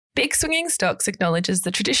Big Swinging Stocks acknowledges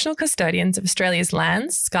the traditional custodians of Australia's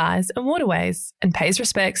lands, skies and waterways and pays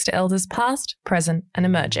respects to elders past, present and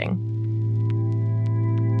emerging.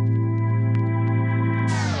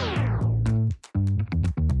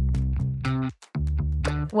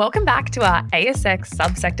 Welcome back to our ASX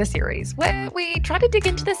subsector series, where we try to dig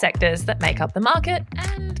into the sectors that make up the market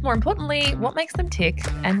and, more importantly, what makes them tick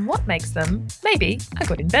and what makes them, maybe, a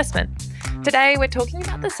good investment. Today, we're talking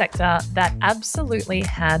about the sector that absolutely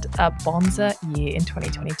had a bonza year in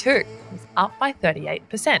 2022. It was up by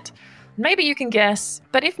 38%. Maybe you can guess,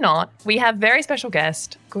 but if not, we have very special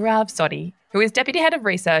guest, Gaurav Sodhi, who is Deputy Head of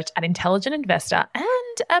Research at Intelligent Investor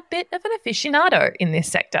and a bit of an aficionado in this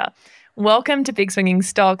sector. Welcome to Big Swinging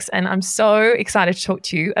Stocks, and I'm so excited to talk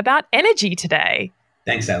to you about energy today.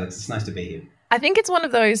 Thanks, Alex. It's nice to be here. I think it's one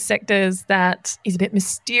of those sectors that is a bit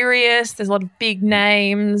mysterious. There's a lot of big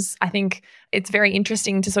names. I think it's very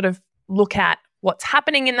interesting to sort of look at what's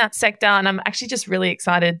happening in that sector, and I'm actually just really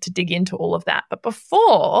excited to dig into all of that. But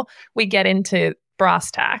before we get into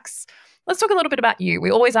brass tacks, let's talk a little bit about you.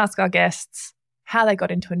 We always ask our guests how they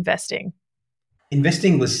got into investing.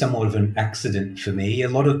 Investing was somewhat of an accident for me. A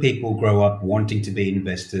lot of people grow up wanting to be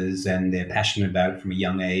investors and they're passionate about it from a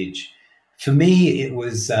young age. For me, it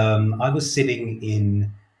was, I was sitting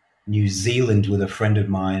in New Zealand with a friend of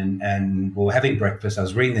mine and we were having breakfast. I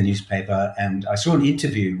was reading the newspaper and I saw an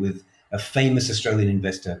interview with a famous Australian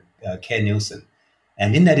investor, Kerr Nielsen.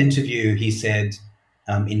 And in that interview, he said,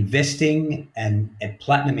 investing and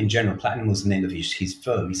platinum in general, platinum was the name of his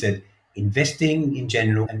firm. He said, investing in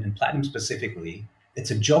general and platinum specifically,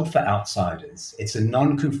 it's a job for outsiders. It's a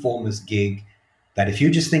non-conformist gig that if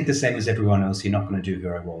you just think the same as everyone else, you're not going to do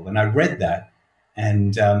very well. And I read that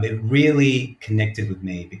and it really connected with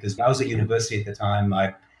me because I was at university at the time.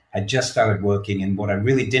 I had just started working and what I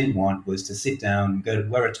really didn't want was to sit down,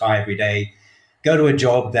 wear a tie every day, go to a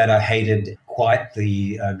job that I hated,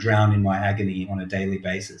 quietly drown in my agony on a daily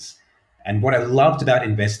basis. And what I loved about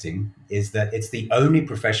investing is that it's the only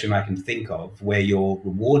profession I can think of where you're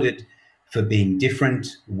rewarded for being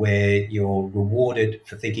different, where you're rewarded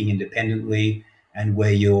for thinking independently, and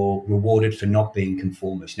where you're rewarded for not being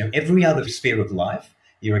conformist. You know, every other sphere of life,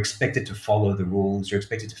 you're expected to follow the rules, you're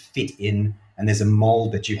expected to fit in, and there's a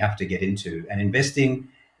mold that you have to get into. And investing,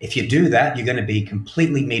 if you do that, you're going to be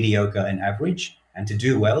completely mediocre and average. And to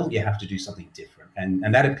do well, you have to do something different.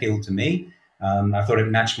 And that appealed to me. I thought it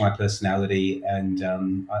matched my personality and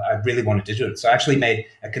I really wanted to do it. So I actually made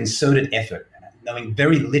a concerted effort, knowing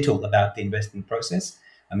very little about the investment process.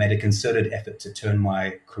 I made a concerted effort to turn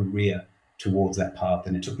my career towards that path.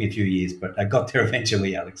 And it took me a few years, but I got there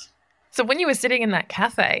eventually, Alex. So when you were sitting in that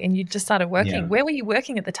cafe and you just started working, where were you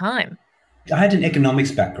working at the time? I had an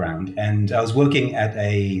economics background and I was working at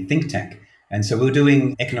a think tank. And so we were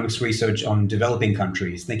doing economics research on developing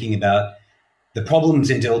countries, thinking about the problems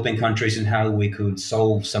in developing countries and how we could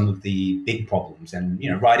solve some of the big problems and,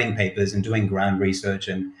 writing papers and doing ground research.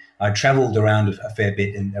 And I traveled around a fair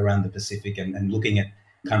bit around the Pacific and looking at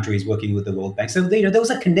countries working with the World Bank. So, there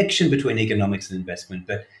was a connection between economics and investment,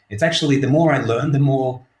 but it's actually, the more I learned, the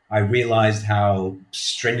more I realized how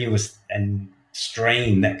strenuous and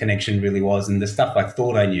strained that connection really was. And the stuff I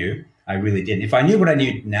thought I knew, I really didn't. If I knew what I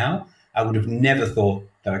knew now, I would have never thought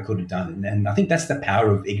that I could have done. And I think that's the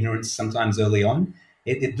power of ignorance sometimes early on.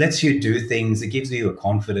 It lets you do things. It gives you a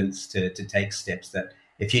confidence to take steps that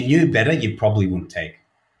if you knew better, you probably wouldn't take.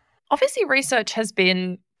 Obviously, research has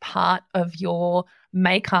been part of your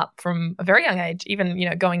makeup from a very young age,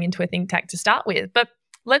 even, going into a think tank to start with. But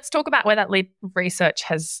let's talk about where that research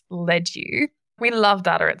has led you. We love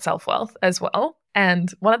data at Self-Wealth as well.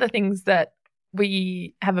 And one of the things that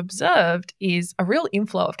we have observed is a real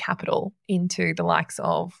inflow of capital into the likes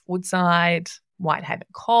of Woodside, Whitehaven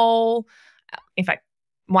Coal. In fact,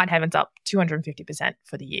 Whitehaven's up 250%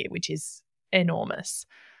 for the year, which is enormous.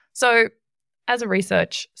 So as a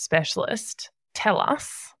research specialist, tell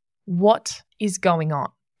us what is going on.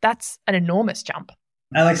 That's an enormous jump.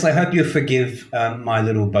 Alex, I hope you forgive my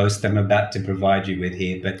little boast I'm about to provide you with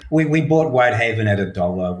here, but we bought Whitehaven at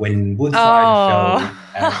 $1 when Woodside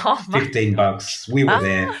fell at $15. We were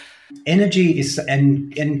there. Energy is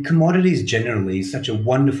and commodities generally is such a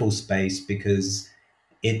wonderful space because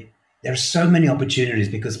there are so many opportunities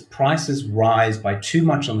because prices rise by too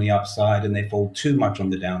much on the upside and they fall too much on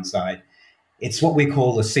the downside. It's what we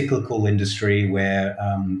call a cyclical industry where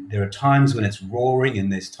there are times when it's roaring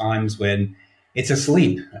and there's times when it's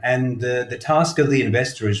asleep. And the task of the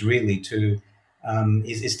investor is really to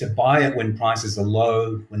buy it when prices are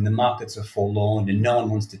low, when the markets are forlorn and no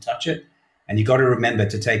one wants to touch it. And you've got to remember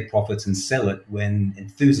to take profits and sell it when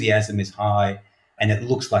enthusiasm is high and it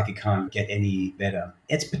looks like it can't get any better.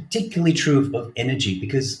 It's particularly true of energy,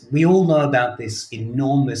 because we all know about this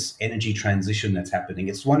enormous energy transition that's happening.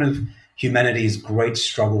 It's one of humanity's great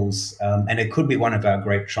struggles, and it could be one of our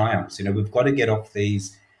great triumphs. We've got to get off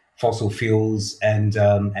these fossil fuels and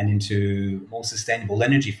into more sustainable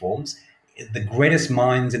energy forms. The greatest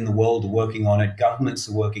minds in the world are working on it. Governments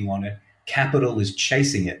are working on it. Capital is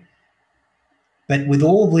chasing it. But with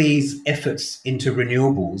all these efforts into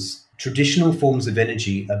renewables, traditional forms of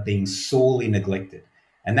energy are being sorely neglected.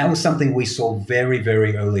 And that was something we saw very,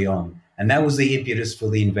 very early on. And that was the impetus for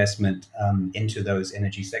the investment into those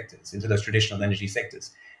energy sectors, into those traditional energy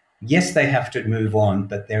sectors. Yes, they have to move on,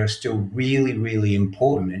 but they're still really, really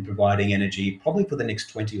important in providing energy, probably for the next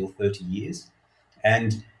 20 or 30 years.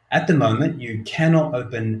 And at the moment, you cannot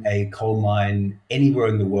open a coal mine anywhere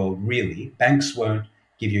in the world, really. Banks won't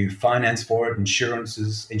give you finance for it.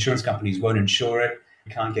 Insurance companies won't insure it.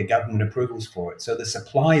 You can't get government approvals for it. So the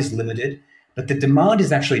supply is limited, but the demand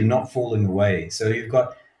is actually not falling away. So you've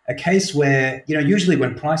got a case where, usually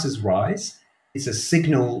when prices rise, it's a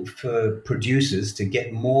signal for producers to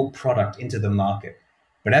get more product into the market.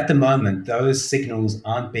 But at the moment, those signals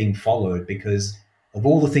aren't being followed because of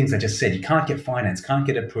all the things I just said. You can't get finance, can't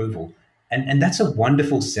get approval. And that's a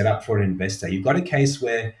wonderful setup for an investor. You've got a case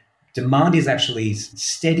where demand is actually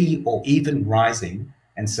steady or even rising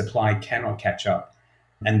and supply cannot catch up.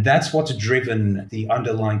 And that's what's driven the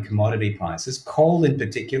underlying commodity prices, coal in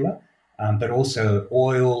particular, but also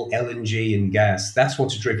oil, LNG, and gas. That's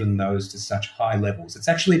what's driven those to such high levels. It's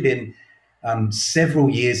actually been several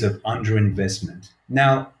years of underinvestment.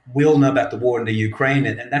 Now, we all know about the war in the Ukraine,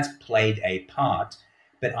 and that's played a part.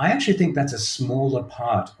 But I actually think that's a smaller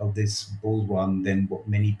part of this bull run than what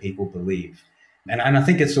many people believe. And I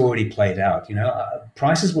think it's already played out.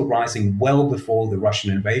 Prices were rising well before the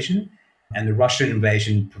Russian invasion, and the Russian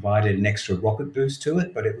invasion provided an extra rocket boost to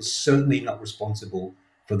it, but it was certainly not responsible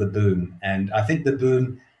for the boom. And I think the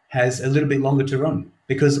boom has a little bit longer to run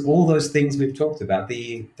because all those things we've talked about,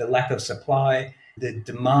 the lack of supply, the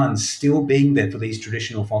demand still being there for these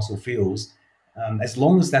traditional fossil fuels, as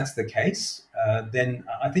long as that's the case, then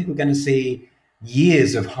I think we're going to see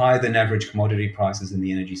years of higher than average commodity prices in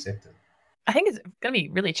the energy sector. I think it's going to be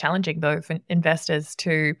really challenging, though, for investors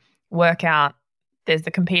to work out. There's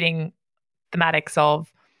the competing thematics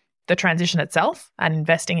of the transition itself and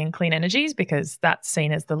investing in clean energies because that's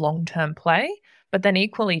seen as the long-term play, but then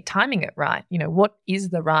equally timing it right. What is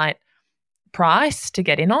the right price to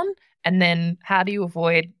get in on? And then how do you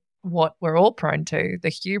avoid what we're all prone to, the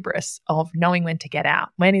hubris of knowing when to get out?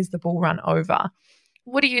 When is the bull run over?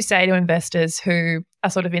 What do you say to investors who are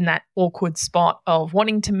sort of in that awkward spot of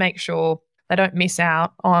wanting to make sure they don't miss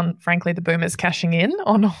out on, frankly, the boomers cashing in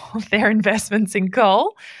on all their investments in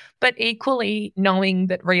coal, but equally knowing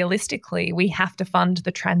that realistically we have to fund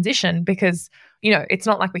the transition because, it's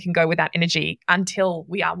not like we can go without energy until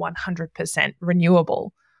we are 100%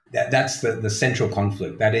 renewable. That's the central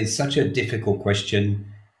conflict. That is such a difficult question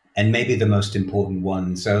and maybe the most important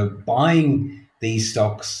one. So buying these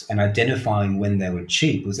stocks and identifying when they were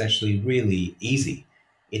cheap was actually really easy.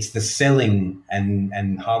 It's the selling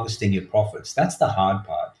and harvesting your profits. That's the hard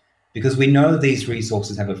part because we know these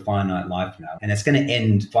resources have a finite life now and it's going to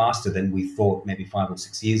end faster than we thought maybe 5 or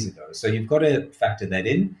 6 years ago. So you've got to factor that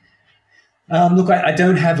in. Look, I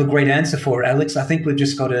don't have a great answer for it, Alex. I think we've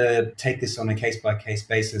just got to take this on a case-by-case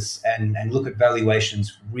basis and look at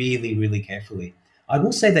valuations really, really carefully. I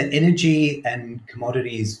will say that energy and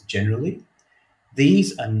commodities generally,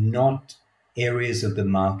 these are not areas of the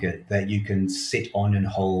market that you can sit on and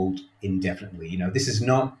hold indefinitely. This is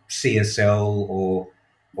not CSL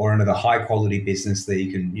or another high-quality business that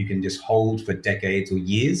you can just hold for decades or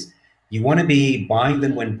years. You want to be buying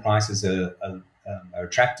them when prices are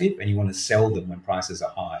attractive, and you want to sell them when prices are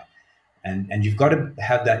high. And you've got to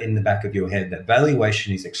have that in the back of your head, that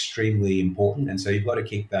valuation is extremely important. And so you've got to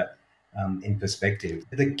keep that in perspective.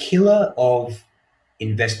 The killer of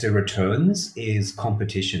investor returns is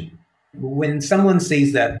competition. When someone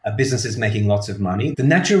sees that a business is making lots of money, the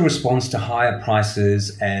natural response to higher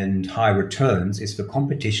prices and high returns is for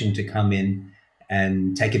competition to come in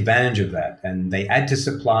and take advantage of that. And they add to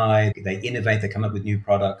supply, they innovate, they come up with new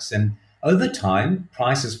products. And over time,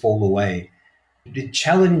 prices fall away. The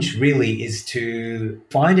challenge really is to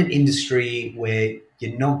find an industry where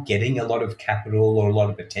you're not getting a lot of capital or a lot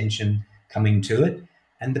of attention coming to it.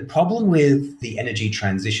 And the problem with the energy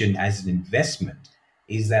transition as an investment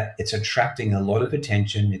is that it's attracting a lot of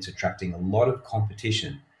attention, it's attracting a lot of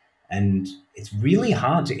competition, and it's really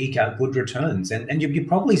hard to eke out good returns. And you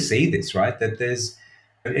probably see this, right? That there's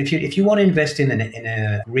If you want to invest in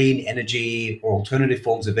a green energy or alternative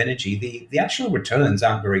forms of energy, the actual returns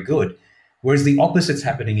aren't very good. Whereas the opposite's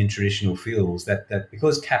happening in traditional fuels, that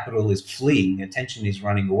because capital is fleeing, attention is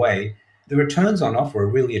running away, the returns on offer are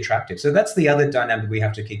really attractive. So that's the other dynamic we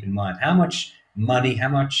have to keep in mind. How much money, how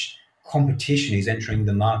much competition is entering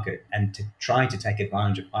the market and trying to take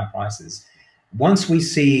advantage of high prices. Once we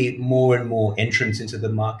see more and more entrants into the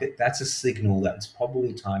market, that's a signal that it's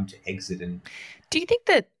probably time to exit. And do you think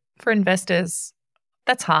that for investors,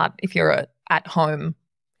 that's hard if you're an at-home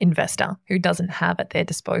investor who doesn't have at their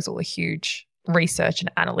disposal a huge research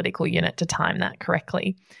and analytical unit to time that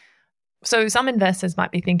correctly? So some investors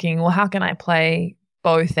might be thinking, well, how can I play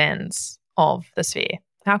both ends of the sphere?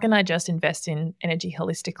 How can I just invest in energy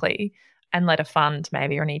holistically and let a fund,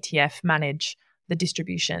 maybe, or an ETF, manage the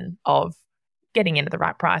distribution of getting into the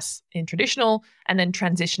right price in traditional and then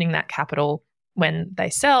transitioning that capital when they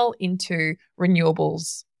sell into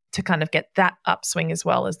renewables to kind of get that upswing as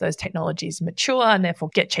well as those technologies mature and therefore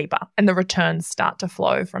get cheaper and the returns start to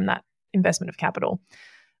flow from that investment of capital?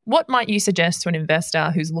 What might you suggest to an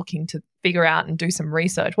investor who's looking to figure out and do some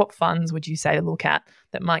research? What funds would you say to look at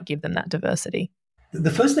that might give them that diversity?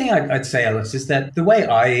 the first thing I'd say, Alex, is that the way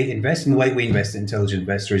I invest and the way we invest in Intelligent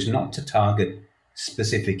Investor is not to target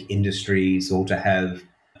specific industries or to have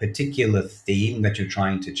a particular theme that you're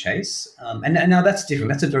trying to chase. And now that's different.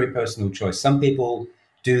 That's a very personal choice. Some people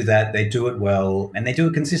do that, they do it well, and they do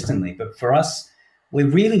it consistently. But for us, we're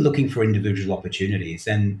really looking for individual opportunities.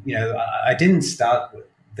 And, I didn't start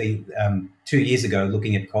the 2 years ago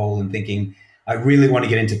looking at coal and thinking, I really want to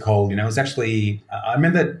get into coal. It was actually, I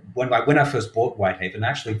remember when I first bought Whitehaven, I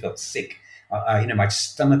actually felt sick. My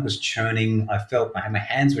stomach was churning. I felt my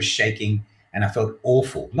hands were shaking and I felt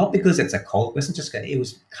awful. Not because it's a coal, it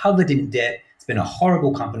was covered in debt. It's been a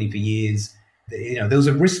horrible company for years. There was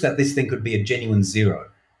a risk that this thing could be a genuine zero.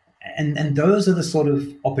 And those are the sort of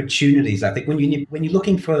opportunities, I think, when you're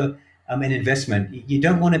looking for an investment, you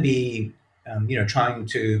don't want to be, trying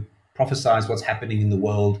to prophesize what's happening in the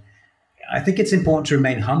world. I think it's important to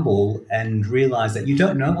remain humble and realize that you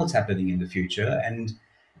don't know what's happening in the future, and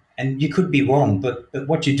you could be wrong. But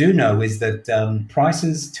what you do know is that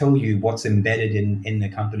prices tell you what's embedded in the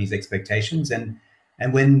company's expectations, and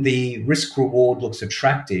when the risk reward looks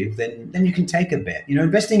attractive, then you can take a bet.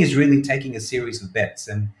 Investing is really taking a series of bets,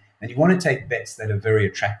 and you want to take bets that are very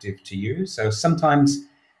attractive to you. So sometimes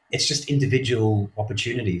it's just individual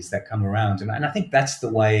opportunities that come around, and I think that's the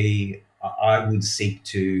way I would seek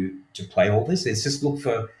to play all this. Is just look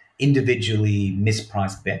for individually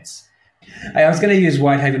mispriced bets. I was going to use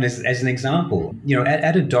Whitehaven as an example.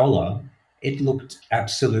 At $1, it looked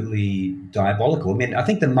absolutely diabolical. I mean, I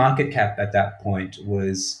think the market cap at that point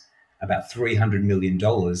was about $300 million.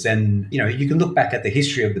 And, you can look back at the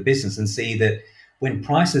history of the business and see that when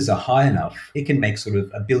prices are high enough, it can make sort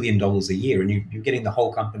of $1 billion a year, and you're getting the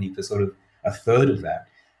whole company for sort of a third of that.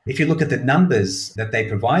 If you look at the numbers that they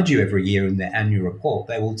provide you every year in their annual report,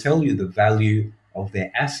 they will tell you the value of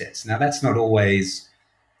their assets. Now, that's not always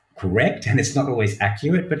correct and it's not always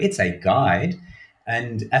accurate, but it's a guide.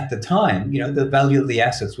 And at the time, the value of the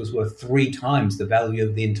assets was worth 3 times the value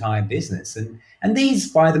of the entire business. And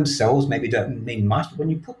these by themselves maybe don't mean much, but when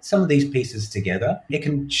you put some of these pieces together, it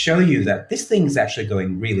can show you that this thing's actually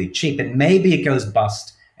going really cheap, and maybe it goes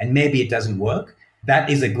bust and maybe it doesn't work. That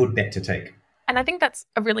is a good bet to take. And I think that's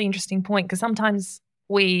a really interesting point, because sometimes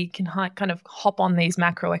we can kind of hop on these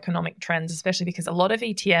macroeconomic trends, especially because a lot of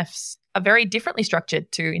ETFs are very differently structured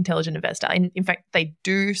to Intelligent Investor. In fact, they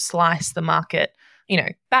do slice the market,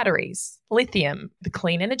 batteries, lithium, the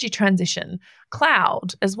clean energy transition,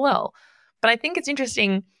 cloud as well. But I think it's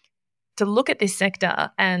interesting to look at this sector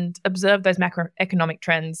and observe those macroeconomic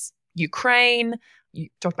trends. Ukraine, you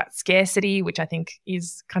talked about scarcity, which I think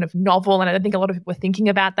is kind of novel. And I don't think a lot of people are thinking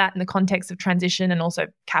about that in the context of transition, and also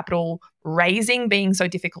capital raising being so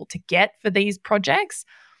difficult to get for these projects.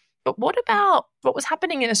 But what about what was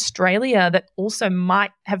happening in Australia that also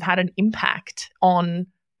might have had an impact on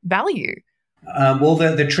value? Well,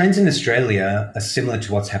 the trends in Australia are similar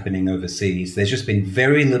to what's happening overseas. There's just been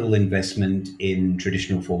very little investment in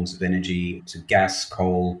traditional forms of energy, so gas,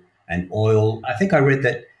 coal, and oil. I think I read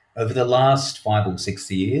that over the last 5 or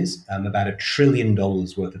 6 years, about $1 trillion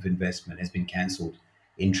worth of investment has been cancelled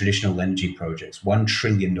in traditional energy projects. $1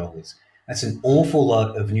 trillion. That's an awful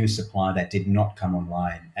lot of new supply that did not come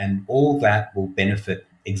online, and all that will benefit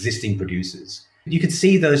existing producers. You could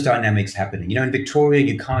see those dynamics happening. In Victoria,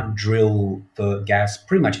 you can't drill for gas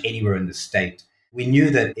pretty much anywhere in the state We knew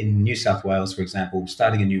that in New South Wales, for example,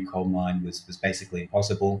 starting a new coal mine was basically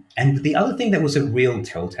impossible. And the other thing that was a real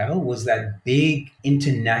telltale was that big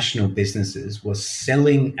international businesses were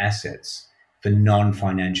selling assets for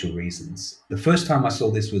non-financial reasons. The first time I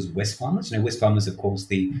saw this was Wesfarmers. Wesfarmers, of course,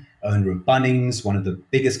 the owner of Bunnings, one of the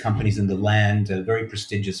biggest companies in the land, a very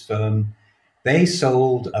prestigious firm. They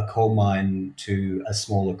sold a coal mine to a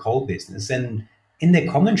smaller coal business. And in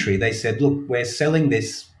their commentary, they said, look, we're selling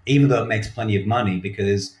this even though it makes plenty of money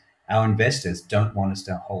because our investors don't want us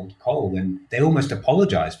to hold coal. And they almost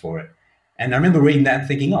apologized for it. And I remember reading that and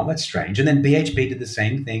thinking, oh, that's strange. And then BHP did the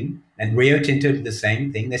same thing and Rio Tinto did the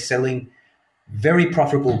same thing. They're selling very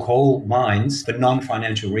profitable coal mines for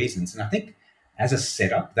non-financial reasons. And I think as a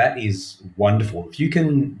setup, that is wonderful. If you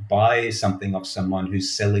can buy something off someone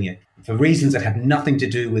who's selling it for reasons that have nothing to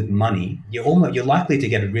do with money, you're likely to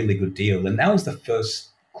get a really good deal. And that was the first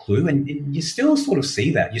clue. And you still sort of see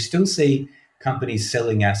that. You still see companies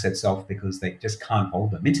selling assets off because they just can't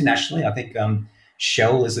hold them. Internationally, I think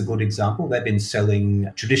Shell is a good example. They've been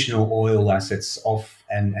selling traditional oil assets off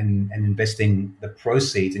and investing the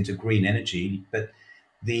proceeds into green energy. But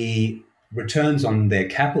the returns on their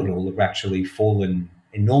capital have actually fallen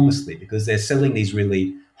enormously because they're selling these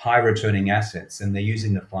really high returning assets and they're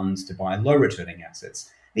using the funds to buy low returning assets.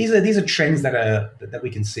 These are trends that we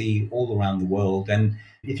can see all around the world. And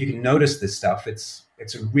if you can notice this stuff, it's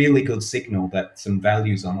a really good signal that some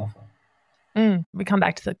value's on offer. We come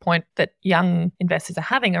back to the point that young investors are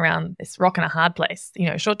having around this rock and a hard place,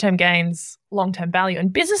 short-term gains, long-term value.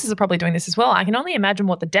 And businesses are probably doing this as well. I can only imagine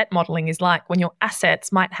what the debt modeling is like when your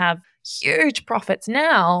assets might have huge profits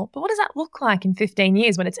now, but what does that look like in 15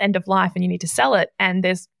 years when it's end of life and you need to sell it and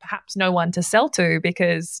there's perhaps no one to sell to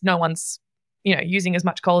because no one's, using as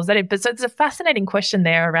much coal as they did. But so it's a fascinating question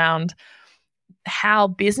there around how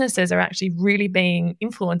businesses are actually really being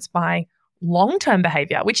influenced by long-term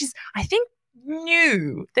behavior, which is, I think,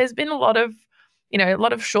 new. There's been a lot of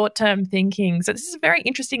short-term thinking. So this is very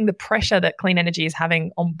interesting, the pressure that clean energy is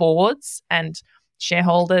having on boards and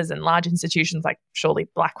shareholders and large institutions like surely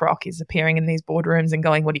BlackRock is appearing in these boardrooms and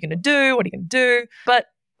going, what are you going to do? What are you going to do? But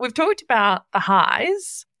we've talked about the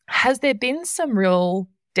highs. Has there been some real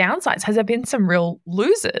downsides? Has there been some real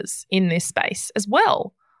losers in this space as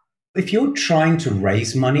well? If you're trying to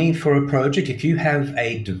raise money for a project, if you have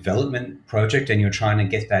a development project and you're trying to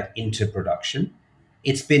get that into production,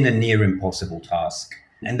 it's been a near impossible task.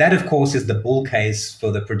 And that, of course, is the bull case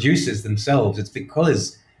for the producers themselves. It's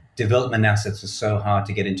because development assets are so hard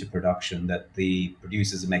to get into production that the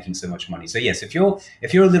producers are making so much money. So yes, if you're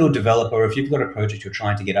a little developer, if you've got a project you're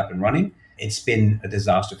trying to get up and running, it's been a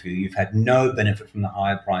disaster for you. You've had no benefit from the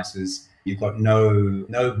higher prices. You've got no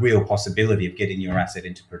real possibility of getting your asset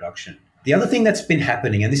into production. The other thing that's been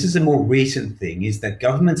happening, and this is a more recent thing, is that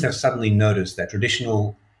governments have suddenly noticed that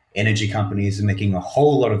traditional energy companies are making a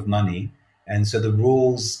whole lot of money. And so the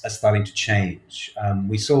rules are starting to change.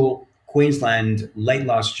 We saw Queensland late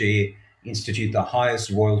last year institute the highest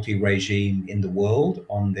royalty regime in the world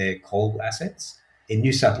on their coal assets. In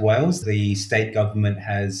New South Wales, the state government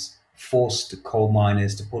has forced coal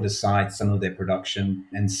miners to put aside some of their production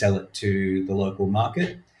and sell it to the local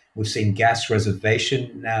market. We've seen gas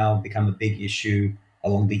reservation now become a big issue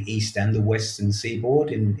along the east and the western seaboard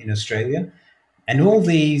in Australia. And all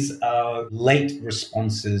these are late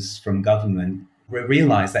responses from government. We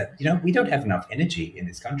realise that, we don't have enough energy in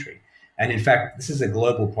this country. And in fact, this is a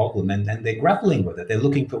global problem and they're grappling with it. They're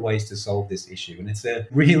looking for ways to solve this issue. And it's a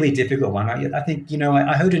really difficult one. I think,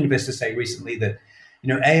 I heard an investor say recently that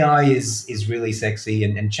AI is really sexy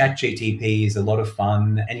and ChatGPT is a lot of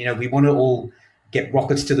fun. And, we want to all get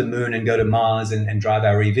rockets to the moon and go to Mars and drive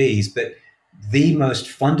our EVs. But the most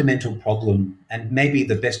fundamental problem and maybe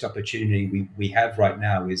the best opportunity we have right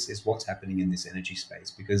now is what's happening in this energy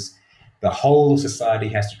space, because the whole of society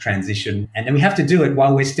has to transition. And then we have to do it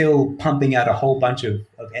while we're still pumping out a whole bunch of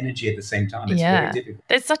energy at the same time. It's very difficult.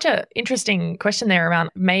 There's such an interesting question there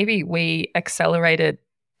around maybe we accelerated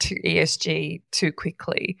to ESG too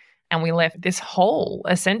quickly and we left this hole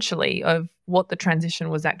essentially of what the transition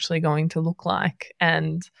was actually going to look like.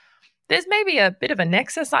 And there's maybe a bit of a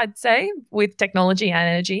nexus, I'd say, with technology and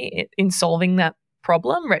energy in solving that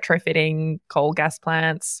problem, retrofitting coal gas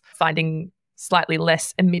plants, finding slightly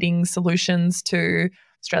less emitting solutions to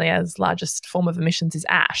Australia's largest form of emissions is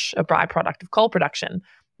ash, a byproduct of coal production.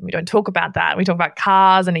 We don't talk about that. We talk about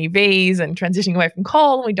cars and EVs and transitioning away from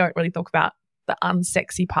coal, and we don't really talk about the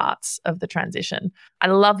unsexy parts of the transition. I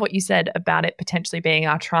love what you said about it potentially being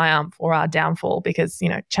our triumph or our downfall because,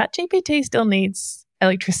 ChatGPT still needs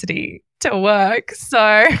electricity to work.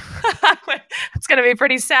 So it's going to be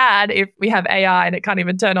pretty sad if we have AI and it can't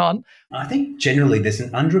even turn on. I think generally there's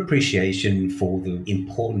an underappreciation for the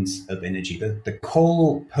importance of energy, the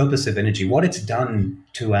core purpose of energy, what it's done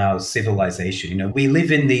to our civilization. You know, we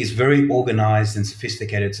live in these very organized and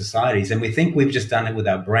sophisticated societies, and we think we've just done it with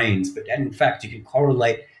our brains. But in fact, you can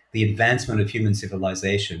correlate the advancement of human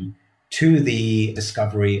civilization to the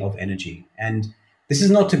discovery of energy. And this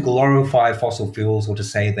is not to glorify fossil fuels or to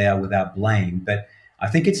say they are without blame, but I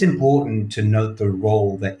think it's important to note the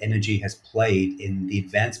role that energy has played in the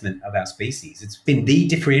advancement of our species. It's been the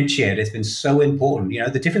differentiator. It's been so important. You know,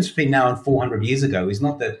 the difference between now and 400 years ago is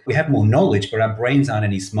not that we have more knowledge, but our brains aren't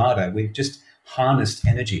any smarter. We've just harnessed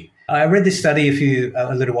energy. I read this study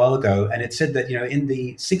a little while ago, and it said that, you know, in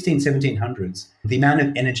the 1700s, the amount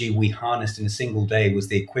of energy we harnessed in a single day was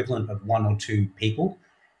the equivalent of 1 or 2 people.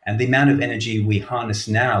 And the amount of energy we harness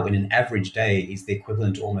now in an average day is the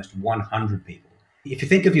equivalent to almost 100 people. If you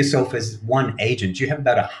think of yourself as one agent, you have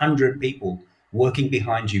about 100 people working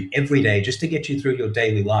behind you every day just to get you through your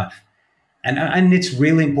daily life. And it's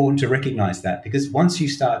really important to recognize that, because once you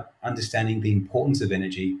start understanding the importance of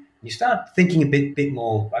energy, you start thinking a bit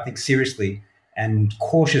more, I think, seriously and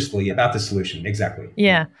cautiously about the solution. Exactly.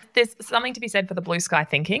 Yeah. There's something to be said for the blue sky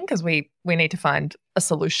thinking, because we need to find a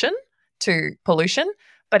solution to pollution.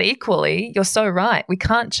 But equally, you're so right. We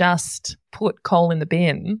can't just put coal in the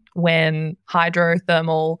bin when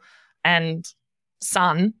hydrothermal and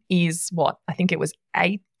sun is what? I think it was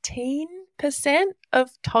 18%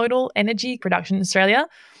 of total energy production in Australia.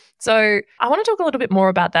 So I want to talk a little bit more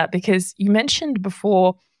about that, because you mentioned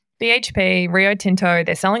before BHP, Rio Tinto,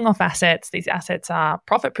 they're selling off assets. These assets are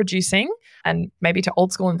profit producing, and maybe to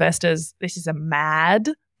old school investors, this is a mad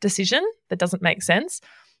decision that doesn't make sense.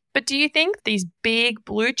 But do you think these big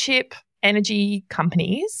blue chip energy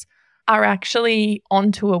companies are actually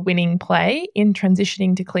onto a winning play in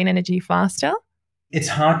transitioning to clean energy faster? It's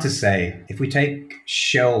hard to say. If we take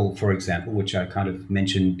Shell, for example, which I kind of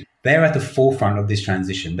mentioned, they're at the forefront of this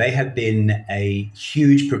transition. They have been a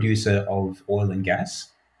huge producer of oil and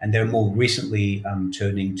gas, and they're more recently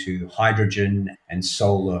turning to hydrogen and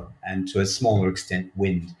solar, and to a smaller extent,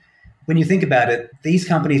 wind. When you think about it, these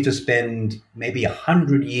companies will spend maybe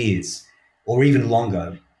 100 years or even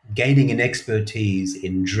longer gaining an expertise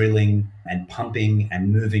in drilling and pumping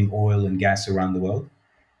and moving oil and gas around the world.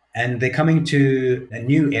 And they're coming to a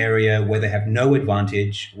new area where they have no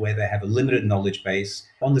advantage, where they have a limited knowledge base,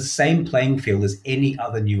 on the same playing field as any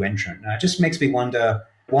other new entrant. Now, it just makes me wonder,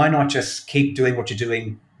 why not just keep doing what you're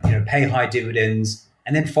doing, you know, pay high dividends,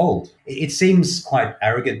 and then fold? It seems quite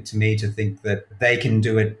arrogant to me to think that they can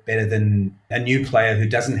do it better than a new player who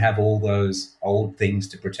doesn't have all those old things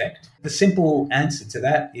to protect. The simple answer to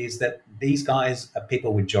that is that these guys are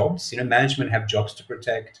people with jobs. You know, management have jobs to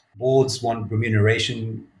protect. Boards want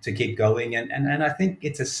remuneration to keep going. And I think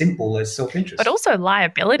it's as simple as self-interest. But also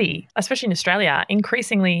liability, especially in Australia.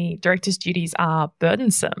 Increasingly, directors' duties are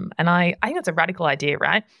burdensome. And I think that's a radical idea,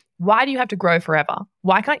 right? Why do you have to grow forever?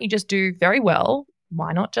 Why can't you just do very well?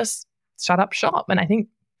 Why not just shut up shop? And I think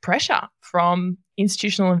pressure from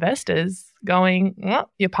institutional investors going,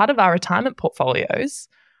 well, you're part of our retirement portfolios.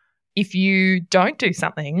 If you don't do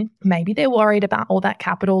something, maybe they're worried about all that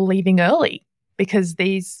capital leaving early, because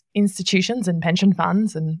these institutions and pension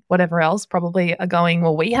funds and whatever else probably are going,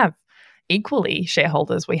 well, we have equally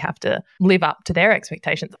shareholders. We have to live up to their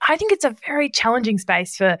expectations. I think it's a very challenging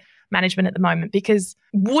space for management at the moment, because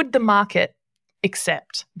would the market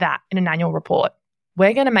accept that in an annual report?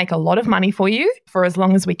 We're going to make a lot of money for you for as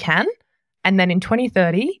long as we can, and then in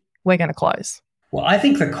 2030, we're going to close. Well, I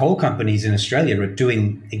think the coal companies in Australia are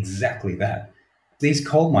doing exactly that. These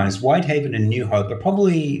coal miners, Whitehaven and New Hope, are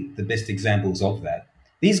probably the best examples of that.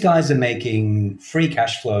 These guys are making free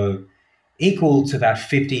cash flow equal to about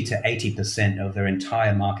 50 to 80% of their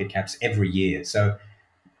entire market caps every year. So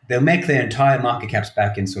they'll make their entire market caps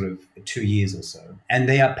back in sort of 2 years or so, and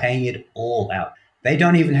they are paying it all out. They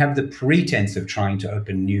don't even have the pretense of trying to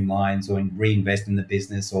open new mines or reinvest in the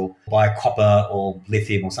business or buy copper or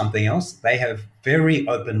lithium or something else. They have very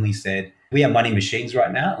openly said, we are money machines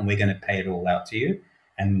right now, and we're going to pay it all out to you.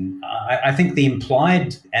 And I think the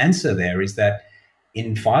implied answer there is that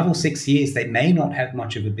in 5 or 6 years, they may not have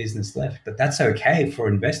much of a business left, but that's okay for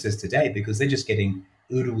investors today, because they're just getting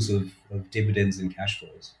oodles of dividends and cash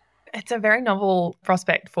flows. It's a very novel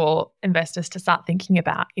prospect for investors to start thinking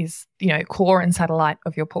about, is, you know, core and satellite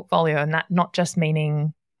of your portfolio, and that not just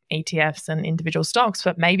meaning ETFs and individual stocks,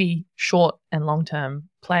 but maybe short and long-term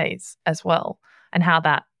plays as well, and how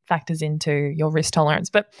that factors into your risk tolerance.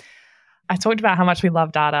 But I talked about how much we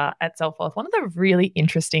love data at Self Wealth. One of the really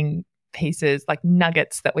interesting pieces, like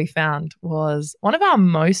nuggets that we found was one of our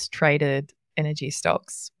most traded energy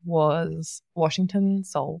stocks was Washington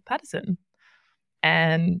Soul Patterson.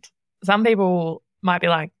 And some people might be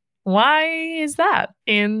like, why is that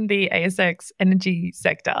in the ASX energy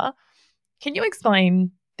sector? Can you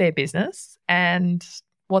explain their business and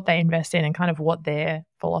what they invest in and kind of what their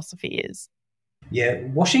philosophy is? Yeah,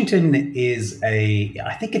 Washington is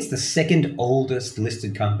I think it's the second oldest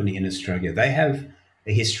listed company in Australia. They have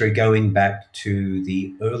a history going back to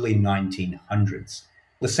the early 1900s.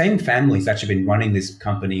 The same family's actually been running this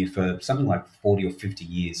company for something like 40 or 50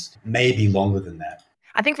 years, maybe longer than that.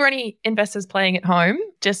 I think for any investors playing at home,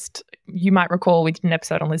 just you might recall we did an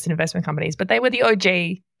episode on listed investment companies, but they were the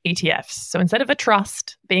OG ETFs. So instead of a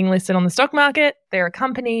trust being listed on the stock market, they're a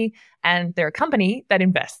company, and they're a company that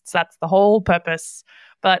invests. That's the whole purpose.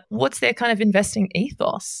 But what's their kind of investing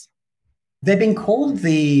ethos? They've been called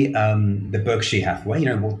the Berkshire Hathaway,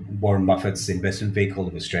 Warren Buffett's investment vehicle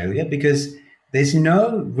of Australia, because there's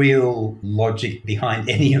no real logic behind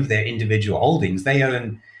any of their individual holdings. They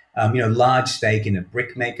own large stake in a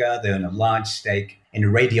brick maker. They own a large stake in a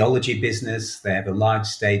radiology business. They have a large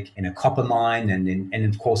stake in a copper mine and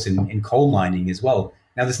of course in coal mining as well.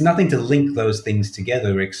 Now, there's nothing to link those things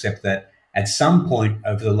together except that at some point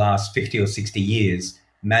over the last 50 or 60 years,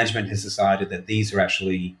 management has decided that these are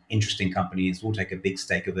actually interesting companies. We'll take a big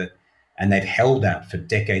stake of it. And they've held that for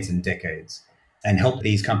decades and decades and helped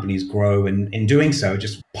these companies grow. And in doing so,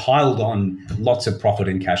 just piled on lots of profit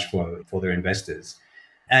and cash flow for their investors.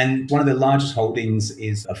 And one of the largest holdings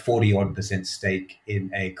is a 40-odd% stake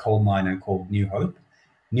in a coal miner called New Hope.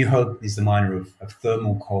 New Hope is the miner of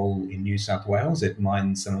thermal coal in New South Wales. It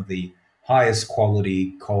mines some of the highest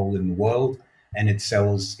quality coal in the world, and it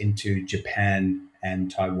sells into Japan and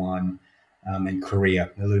Taiwan and Korea,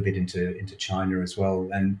 a little bit into China as well.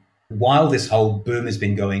 And while this whole boom has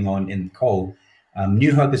been going on in coal,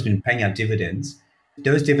 New Hope has been paying out dividends.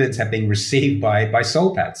 Those dividends have been received by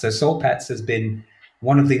Soul Patts. So Soul Patts has been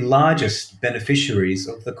one of the largest beneficiaries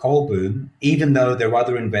of the coal boom, even though there are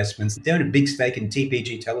other investments. They own a big stake in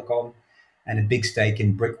TPG Telecom and a big stake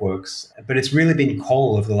in Brickworks. But it's really been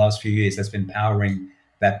coal over the last few years that's been powering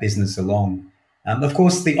that business along. Of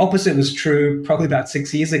course, the opposite was true probably about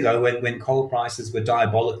 6 years ago when coal prices were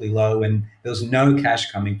diabolically low and there was no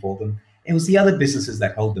cash coming for them. It was the other businesses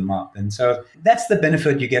that held them up. And so that's the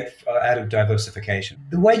benefit you get out of diversification.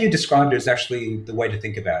 The way you described it is actually the way to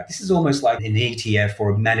think about it. This is almost like an ETF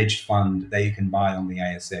or a managed fund that you can buy on the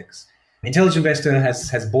ASX. Intelligent Investor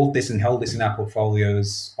has bought this and held this in our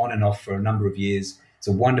portfolios on and off for a number of years. It's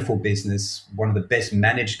a wonderful business, one of the best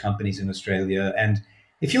managed companies in Australia. And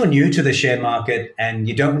if you're new to the share market and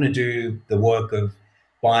you don't want to do the work of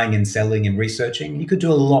buying and selling and researching, you could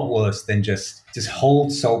do a lot worse than just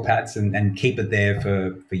hold Soul Patts and keep it there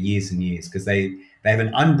for years and years, because they have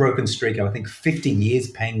an unbroken streak of, I think, 50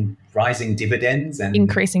 years paying rising dividends and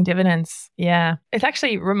increasing dividends. Yeah. It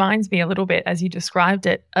actually reminds me a little bit, as you described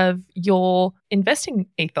it, of your investing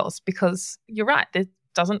ethos, because you're right. There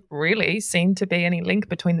doesn't really seem to be any link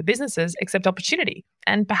between the businesses except opportunity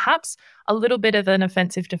and perhaps a little bit of an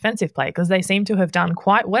offensive defensive play, because they seem to have done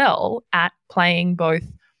quite well at playing both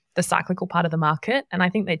the cyclical part of the market, and I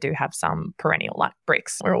think they do have some perennial, like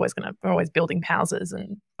bricks. We're always building houses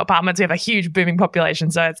and apartments. We have a huge booming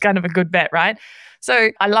population, so it's kind of a good bet, right? So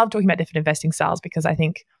I love talking about different investing styles because I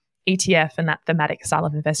think ETF and that thematic style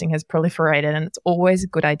of investing has proliferated, and it's always a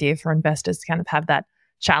good idea for investors to kind of have that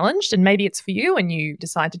challenged. And maybe it's for you and you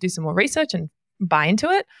decide to do some more research and buy into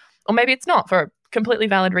it, or maybe it's not for completely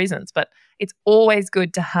valid reasons. But it's always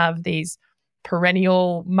good to have these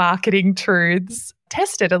perennial marketing truths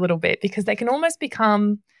tested a little bit, because they can almost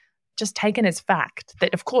become just taken as fact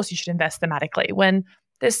that, of course, you should invest thematically when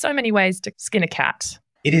there's so many ways to skin a cat.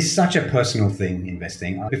 It is such a personal thing,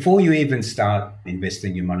 investing. Before you even start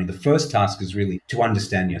investing your money, the first task is really to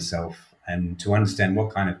understand yourself and to understand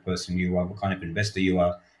what kind of person you are, what kind of investor you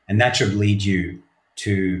are, and that should lead you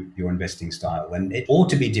to your investing style. And it ought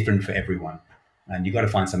to be different for everyone. And you've got to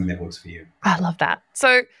find something that works for you. I love that.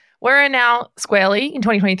 So we're now squarely in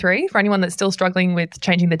 2023. For anyone that's still struggling with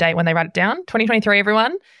changing the date when they write it down, 2023,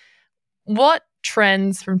 everyone. What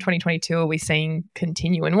trends from 2022 are we seeing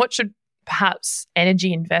continue? And what should perhaps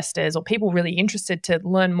energy investors or people really interested to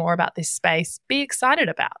learn more about this space be excited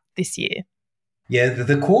about this year? Yeah,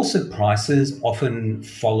 the course of prices often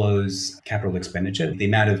follows capital expenditure, the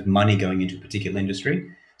amount of money going into a particular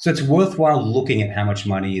industry. So it's worthwhile looking at how much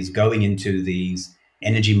money is going into these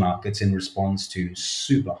energy markets in response to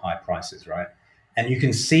super high prices, right? And you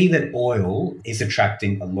can see that oil is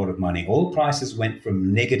attracting a lot of money. Oil prices went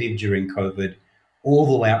from negative during COVID all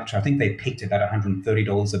the way up to, I think they peaked about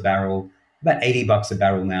 $130 a barrel, about $80 a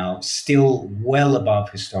barrel now, still well above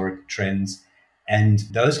historic trends. And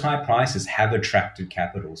those high prices have attracted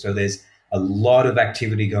capital. So there's a lot of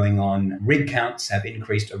activity going on. Rig counts have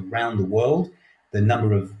increased around the world. The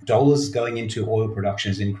number of dollars going into oil production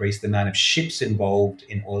has increased. The amount of ships involved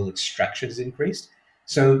in oil extraction has increased.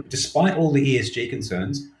 So despite all the ESG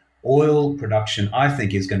concerns, oil production, I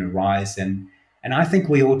think, is going to rise. And I think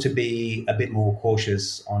we ought to be a bit more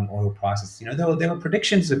cautious on oil prices. There were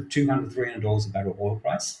predictions of $200, $300 a barrel oil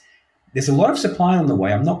price. There's a lot of supply on the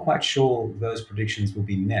way. I'm not quite sure those predictions will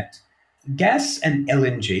be met. Gas and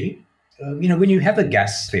LNG, when you have a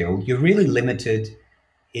gas field, you're really limited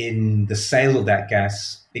in the sale of that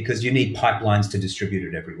gas because you need pipelines to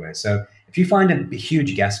distribute it everywhere. So if you find a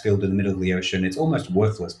huge gas field in the middle of the ocean, it's almost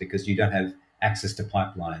worthless because you don't have access to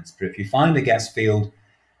pipelines. But if you find a gas field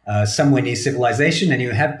somewhere near civilization and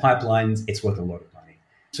you have pipelines, it's worth a lot of money.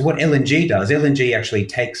 So what LNG does, LNG actually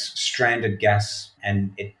takes stranded gas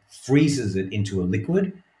and it freezes it into a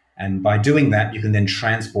liquid. And by doing that, you can then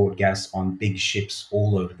transport gas on big ships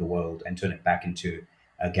all over the world and turn it back into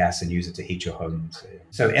gas and use it to heat your homes.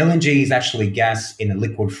 So LNG is actually gas in a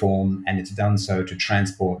liquid form, and it's done so to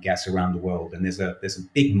transport gas around the world. And there's a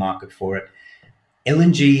big market for it.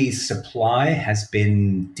 LNG supply has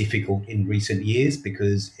been difficult in recent years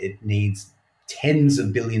because it needs tens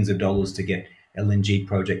of billions of dollars to get LNG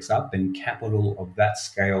projects up, and capital of that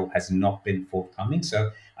scale has not been forthcoming.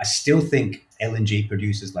 So I still think LNG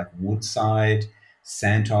producers like Woodside,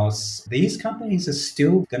 Santos, these companies are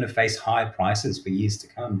still going to face high prices for years to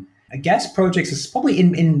come. Gas projects is probably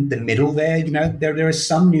in the middle there. There are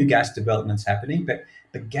some new gas developments happening, but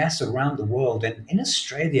the gas around the world, and in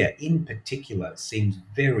Australia in particular, seems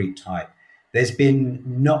very tight. There's been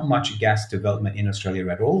not much gas development in Australia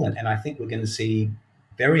at all, and I think we're going to see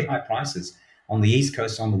very high prices on the east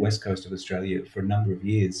coast, on the west coast of Australia for a number of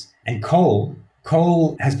years. And coal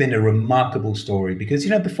has been a remarkable story because,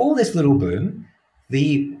 before this little boom,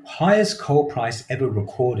 the highest coal price ever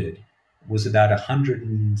recorded was about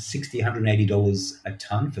 $160, $180 a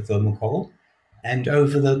ton for thermal coal. And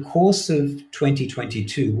over the course of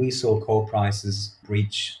 2022, we saw coal prices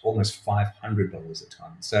reach almost $500 a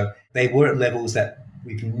ton. So they were at levels that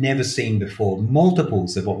we've never seen before,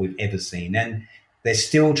 multiples of what we've ever seen. And they're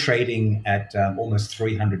still trading at almost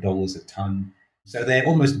 $300 a ton. So they're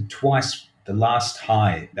almost twice the last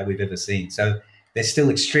high that we've ever seen. So they're still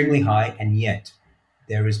extremely high, and yet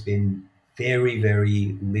there has been very,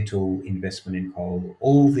 very little investment in coal.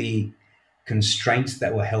 All the constraints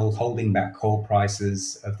that were holding back coal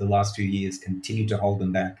prices of the last few years continue to hold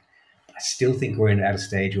them back. I still think we're at a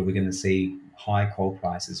stage where we're going to see high coal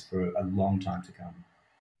prices for a long time to come.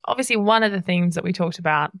 Obviously, one of the things that we talked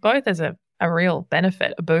about, both as a real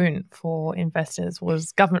benefit, a boon for investors,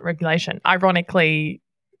 was government regulation, ironically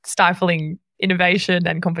stifling innovation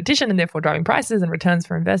and competition and therefore driving prices and returns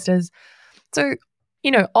for investors. So,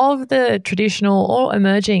 of the traditional or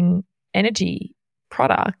emerging energy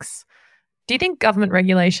products, do you think government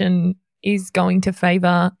regulation is going to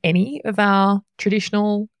favour any of our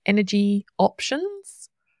traditional energy options?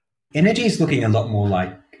 Energy is looking a lot more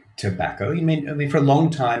like tobacco. I mean, for a long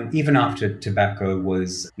time, even after tobacco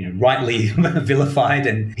was rightly vilified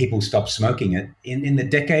and people stopped smoking it, in the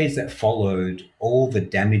decades that followed, all the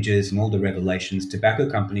damages and all the revelations, tobacco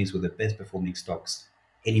companies were the best performing stocks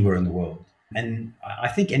anywhere in the world. And I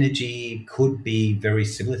think energy could be very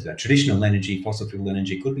similar to that. Traditional energy, fossil fuel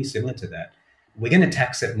energy could be similar to that. We're going to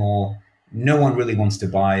tax it more. No one really wants to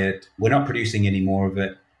buy it. We're not producing any more of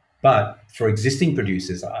it. But for existing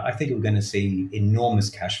producers, I think we're going to see enormous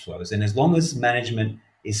cash flows. And as long as management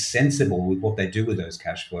is sensible with what they do with those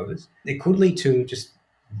cash flows, it could lead to just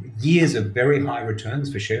years of very high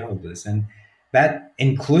returns for shareholders. And that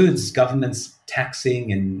includes governments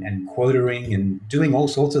taxing and quoting and doing all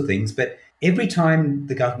sorts of things. But every time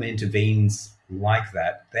the government intervenes like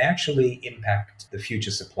that, they actually impact the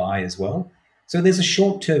future supply as well. So there's a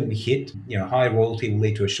short-term hit. High royalty will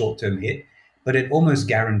lead to a short-term hit, but it almost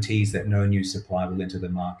guarantees that no new supply will enter the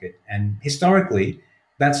market. And historically,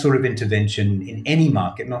 that sort of intervention in any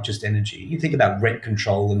market, not just energy, you think about rent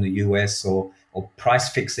control in the US or price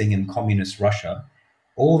fixing in communist Russia,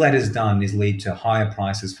 all that has done is lead to higher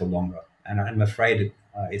prices for longer. And I'm afraid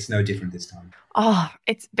it's no different this time. Oh,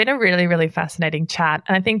 it's been a really, really fascinating chat.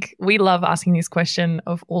 And I think we love asking this question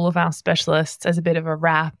of all of our specialists as a bit of a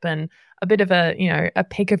wrap and a bit of a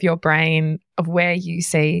pick of your brain of where you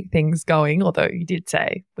see things going, although you did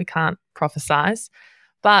say we can't prophesize.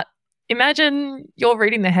 But imagine you're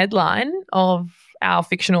reading the headline of our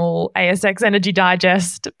fictional ASX Energy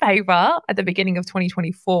Digest paper at the beginning of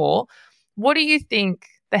 2024, What do you think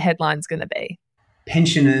the headline's going to be?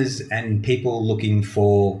 Pensioners and people looking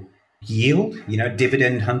for yield,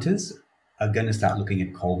 dividend hunters, are going to start looking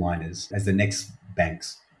at coal miners as the next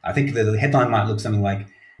banks. I think the headline might look something like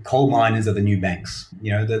coal miners are the new banks.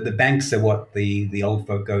 The banks are what the old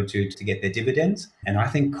folk go to get their dividends. And I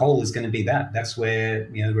think coal is going to be that. That's where,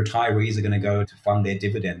 retirees are going to go to fund their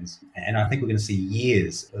dividends. And I think we're going to see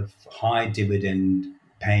years of high dividend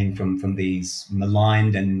paying from these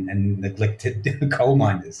maligned and neglected coal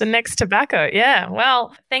miners. The next tobacco, yeah.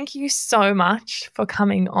 Well, thank you so much for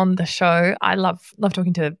coming on the show. I love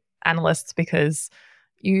talking to analysts because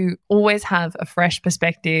you always have a fresh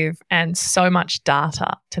perspective and so much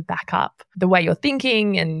data to back up the way you're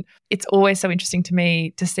thinking. And it's always so interesting to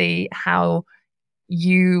me to see how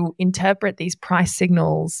you interpret these price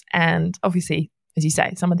signals. And obviously, as you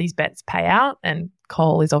say, some of these bets pay out, and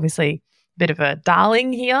coal is obviously a bit of a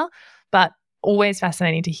darling here, but always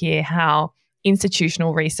fascinating to hear how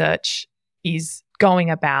institutional research is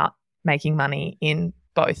going about making money in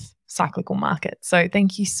both cyclical markets. So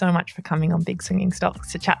thank you so much for coming on Big Swinging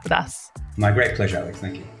Stocks to chat with us. My great pleasure, Alex.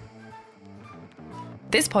 Thank you.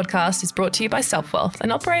 This podcast is brought to you by Self-Wealth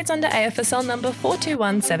and operates under AFSL number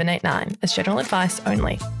 421789 as general advice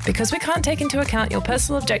only. Because we can't take into account your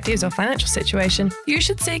personal objectives or financial situation, you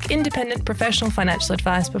should seek independent professional financial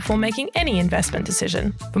advice before making any investment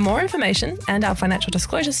decision. For more information and our financial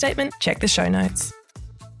disclosure statement, check the show notes.